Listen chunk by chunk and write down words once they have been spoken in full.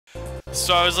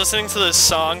So I was listening to this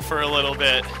song for a little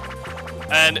bit,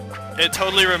 and it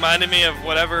totally reminded me of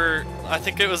whatever, I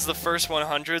think it was the first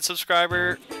 100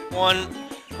 subscriber one,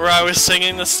 where I was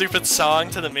singing the stupid song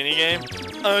to the minigame.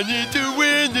 I need to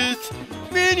win this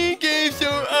minigame so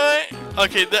I...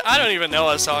 Okay, I don't even know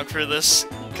a song for this,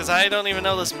 because I don't even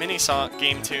know this mini-song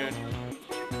game tune.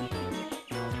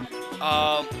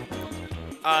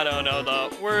 I don't know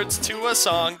the words to a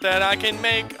song that I can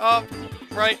make up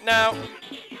right now.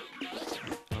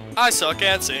 I suck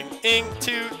at singing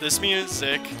to this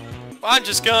music. I'm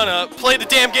just gonna play the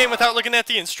damn game without looking at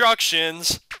the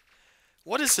instructions.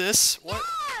 What is this? What?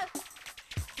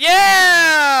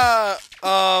 Yeah!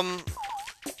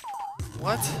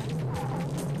 What?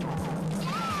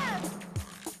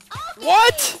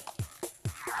 What?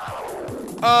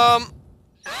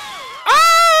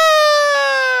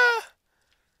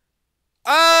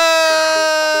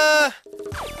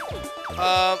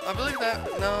 I believe that,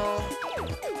 no.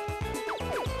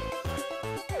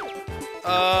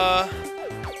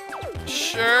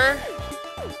 Sure.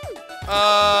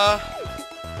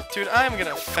 Dude, I'm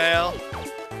gonna fail.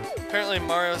 Apparently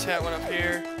Mario's hat went up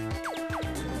here.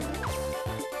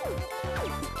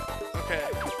 Okay.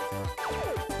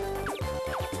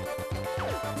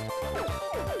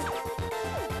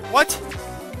 What?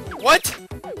 What?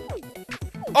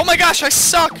 Oh my gosh, I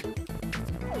suck!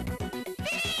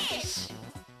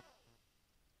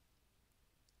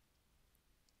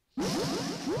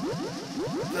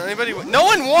 Did anybody win? No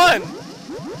one won!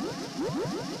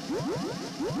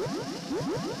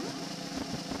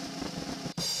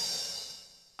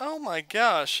 Oh my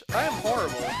gosh, I am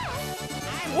horrible.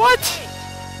 What?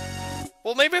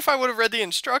 Well, maybe if I would have read the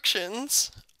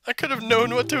instructions, I could have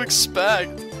known what to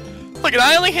expect. Look, and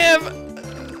I only have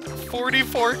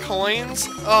 44 coins.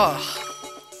 Ugh.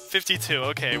 52,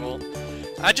 okay, well.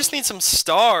 I just need some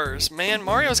stars. Man,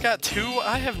 Mario's got 2,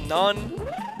 I have none.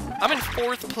 I'm in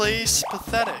 4th place.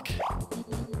 Pathetic.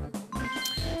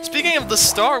 Speaking of the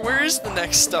star, where is the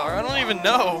next star? I don't even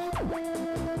know.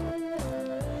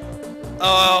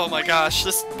 Oh my gosh,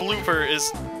 this blooper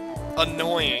is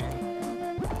annoying.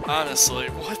 Honestly,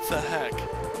 what the heck?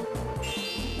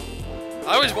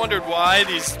 I always wondered why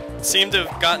these seem to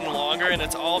have gotten longer, and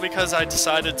it's all because I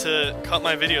decided to cut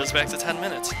my videos back to 10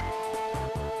 minutes.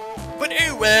 But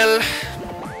oh well.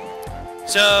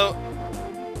 So,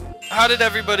 how did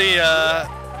everybody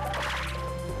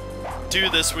do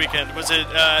this weekend? Was it,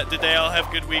 did they all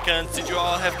have good weekends? Did you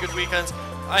all have good weekends?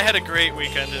 I had a great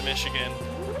weekend in Michigan.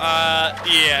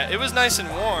 Yeah, it was nice and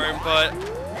warm, but...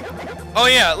 Oh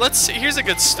yeah, let's see, here's a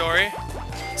good story.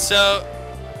 So,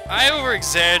 I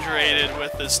over-exaggerated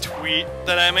with this tweet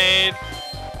that I made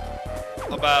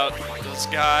about this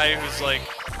guy who's like...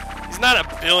 He's not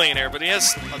a billionaire, but he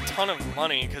has a ton of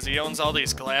money because he owns all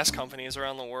these glass companies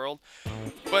around the world.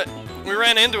 But we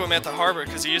ran into him at the harbor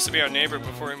because he used to be our neighbor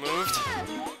before he moved.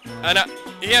 And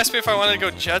he asked me if I wanted to go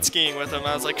jet skiing with him.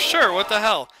 I was like, sure, what the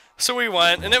hell? So we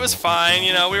went, and it was fine,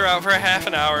 you know, we were out for a half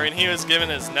an hour, and he was giving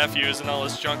his nephews and all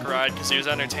this junk ride because he was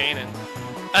entertaining.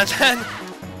 And then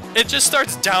it just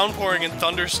starts downpouring and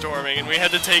thunderstorming, and we had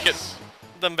to take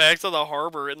them back to the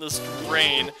harbor in this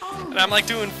rain. And I'm like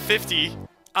doing 50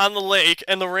 on the lake,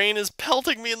 and the rain is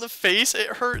pelting me in the face.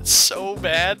 It hurt so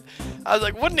bad. I was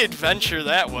like, what an adventure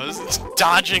that was. It's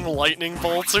dodging lightning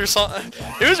bolts or something.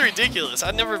 It was ridiculous.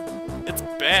 It's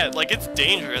bad. Like, it's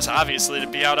dangerous, obviously, to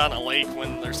be out on a lake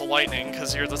when there's lightning,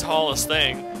 because you're the tallest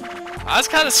thing. I was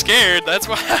kind of scared. That's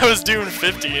why I was doing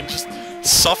 50 and just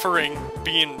suffering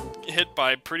being hit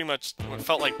by pretty much what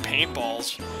felt like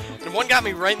paintballs. And one got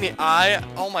me right in the eye.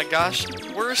 Oh my gosh.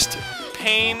 Worst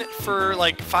pain for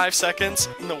like 5 seconds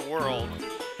in the world.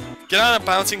 Get on a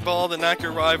bouncing ball to knock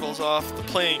your rivals off the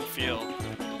playing field.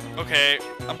 Okay,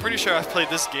 I'm pretty sure I've played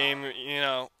this game, you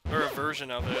know, or a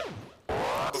version of it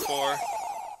before.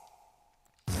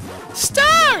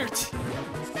 Start!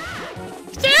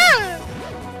 Start!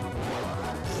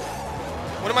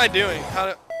 What am I doing? How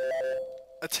to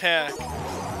attack?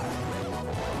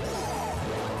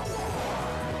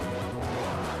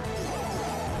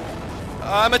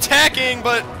 I'm attacking,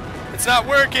 but it's not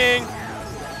working.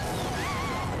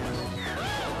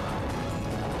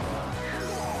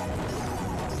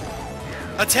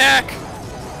 Attack!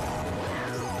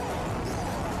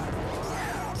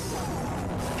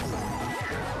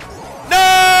 No!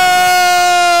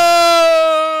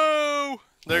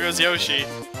 There goes Yoshi.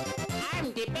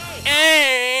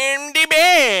 I'm the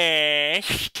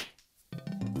best.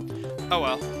 Oh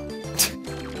well.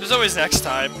 There's always next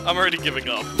time. I'm already giving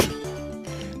up.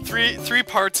 Three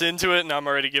parts into it, and I'm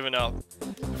already giving up.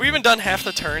 Have we even done half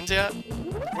the turns yet?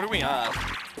 What are we on?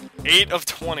 8 of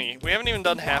 20. We haven't even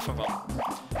done half of them.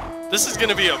 This is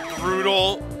gonna be a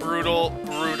brutal, brutal,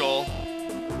 brutal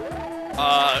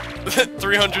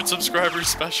 300 subscribers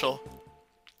special.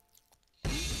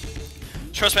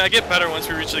 Trust me, I get better once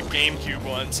we reach the GameCube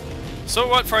ones. So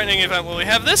what frightening event will we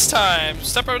have this time?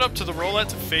 Step right up to the roulette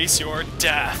to face your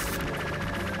death.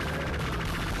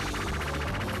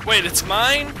 Wait, it's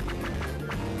mine?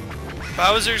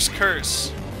 Bowser's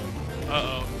Curse.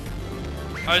 Uh-oh.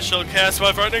 I shall cast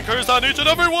my frightening curse on each and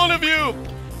every one of you!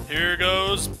 Here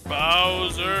goes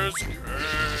Bowser's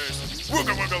Curse.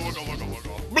 Wooga wooga wooga wooga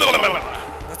wooga. Blah, blah, blah,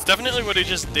 blah. That's definitely what he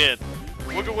just did.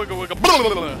 Wooga wooga wooga. Blah,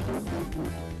 blah, blah.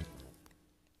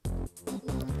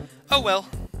 Oh well.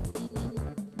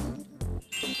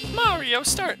 Mario,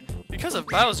 start! Because of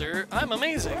Bowser, I'm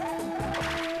amazing.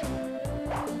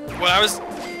 When I was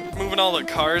moving all the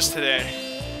cars today,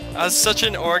 I was such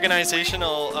an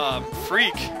organizational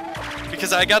freak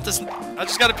because I just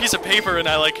got a piece of paper and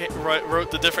I like wrote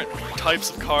the different types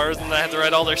of cars and I had to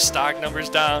write all their stock numbers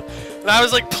down. And I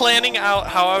was like planning out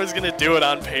how I was gonna do it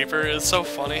on paper. It was so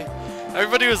funny.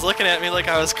 Everybody was looking at me like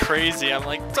I was crazy. I'm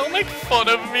like, don't make fun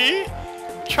of me.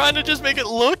 I'm trying to just make it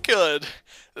look good.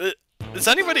 Is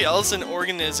anybody else an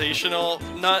organizational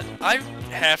nut? I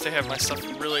have to have my stuff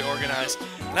really organized.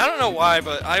 And I don't know why,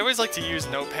 but I always like to use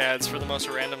notepads for the most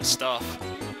random stuff.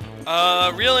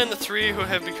 Reel in the 3 who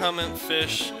have become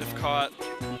fish if caught.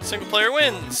 Single player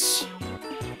wins.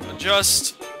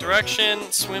 Adjust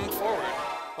direction, swim forward.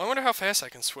 Well, I wonder how fast I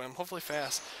can swim. Hopefully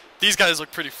fast. These guys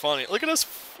look pretty funny. Look at us.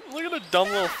 Look at the dumb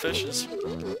little fishes.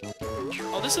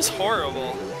 Oh, this is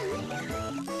horrible.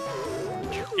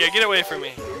 Yeah, get away from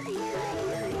me.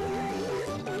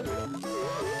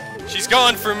 She's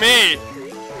going for me!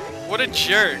 What a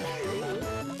jerk.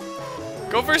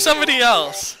 Go for somebody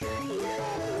else.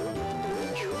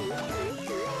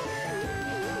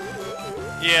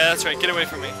 Yeah, that's right. Get away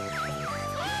from me.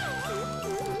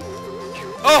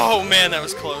 Oh, man, that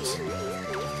was close.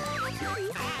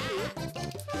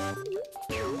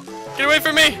 Get away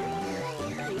from me!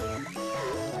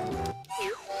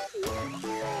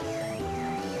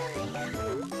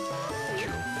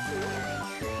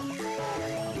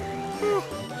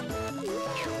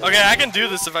 Okay, I can do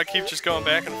this if I keep just going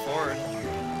back and forward.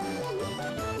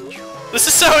 This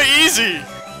is so easy!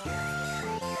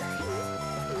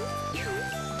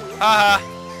 Haha.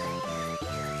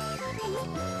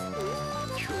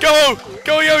 Go!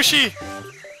 Go, Yoshi!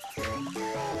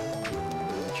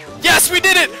 Yes, we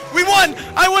did it! We won!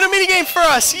 I won a minigame for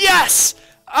us! Yes!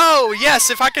 Oh, yes,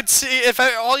 if I could see,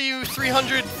 all you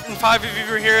 305 of you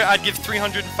were here, I'd give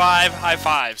 305 high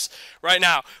fives. Right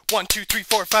now. 1, 2, 3,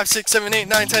 4, 5, 6, 7, 8,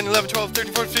 9, 10, 11, 12,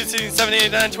 13, 14, 15, 17,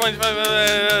 18, 19, 20,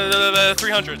 25,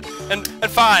 300. And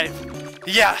 5.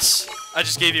 Yes! I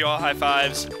just gave you all high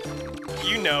fives.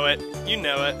 You know it. You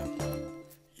know it.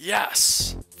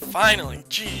 Yes! Finally.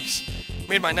 Jeez.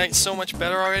 Made my night so much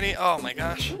better already. Oh my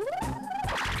gosh.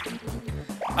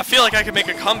 I feel like I could make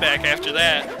a comeback after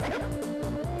that.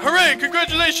 Hooray!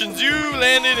 Congratulations! You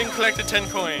landed and collected 10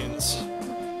 coins.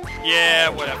 Yeah,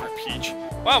 whatever, Peach.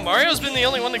 Wow, Mario's been the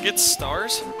only one that gets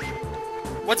stars?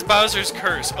 What's Bowser's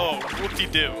Curse? Oh,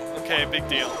 whoop-de-doo. Okay, big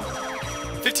deal.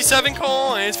 57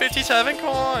 coins, 57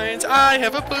 coins. I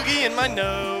have a boogie in my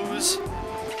nose.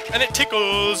 And it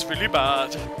tickles really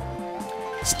bad.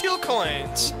 Steal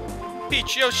coins.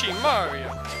 Peach, Yoshi,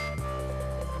 Mario.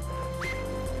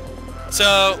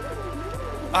 So,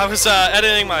 I was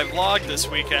editing my vlog this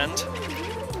weekend.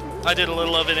 I did a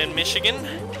little of it in Michigan.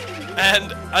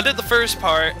 And I did the first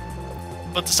part.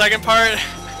 But the second part,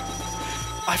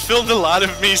 I filmed a lot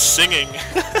of me singing.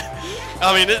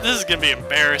 I mean, this is gonna be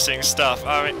embarrassing stuff.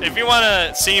 I mean, if you want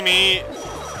to see me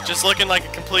just looking like a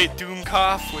complete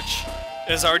Doomkopf, which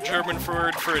is our German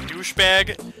word for a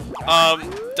douchebag,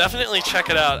 definitely check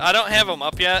it out. I don't have them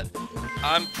up yet.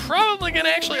 I'm probably gonna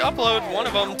actually upload one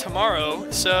of them tomorrow.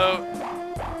 So,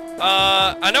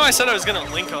 I know I said I was gonna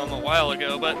link them a while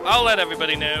ago, but I'll let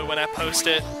everybody know when I post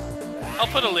it. I'll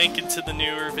put a link into the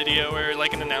newer video or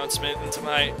like an announcement into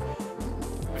my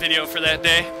video for that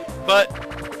day. But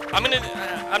I'm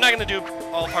not gonna do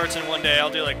all parts in one day.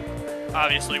 I'll do like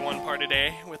obviously one part a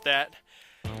day with that.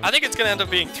 I think it's gonna end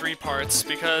up being 3 parts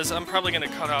because I'm probably gonna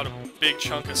cut out a big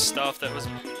chunk of stuff that was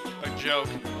a joke.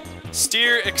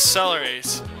 Steer,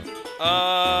 accelerate.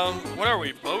 What are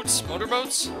we? Boats?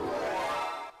 Motorboats?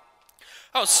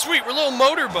 Oh sweet, we're little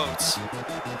motorboats.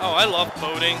 Oh, I love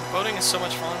boating. Boating is so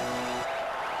much fun.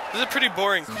 This is a pretty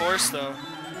boring course, though.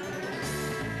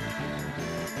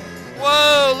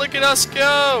 Whoa, look at us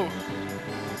go!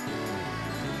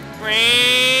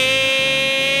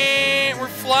 We're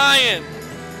flying!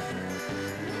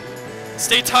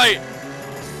 Stay tight.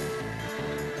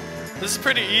 This is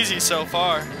pretty easy so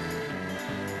far.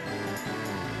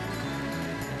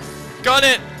 Gun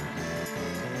it!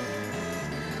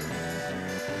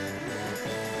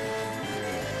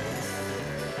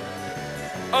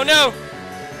 Oh no!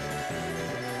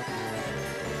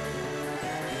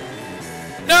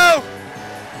 No!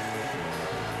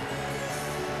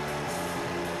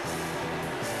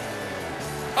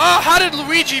 Oh, how did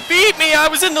Luigi beat me? I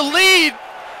was in the lead!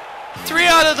 3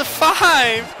 out of the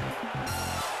 5!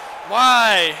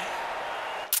 Why?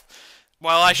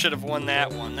 Well, I should have won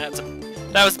that one.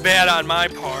 That was bad on my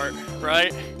part,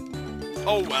 right?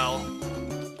 Oh well.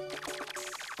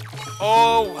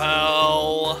 Oh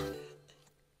well.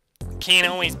 Can't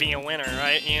always be a winner,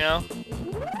 right? You know?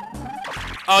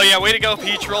 Oh yeah, way to go,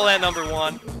 Peach. Roll that number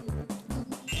 1.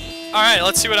 Alright,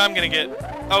 let's see what I'm gonna get.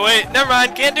 Oh wait, never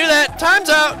mind. Can't do that. Time's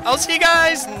out. I'll see you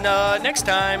guys next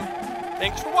time.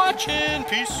 Thanks for watching.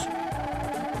 Peace.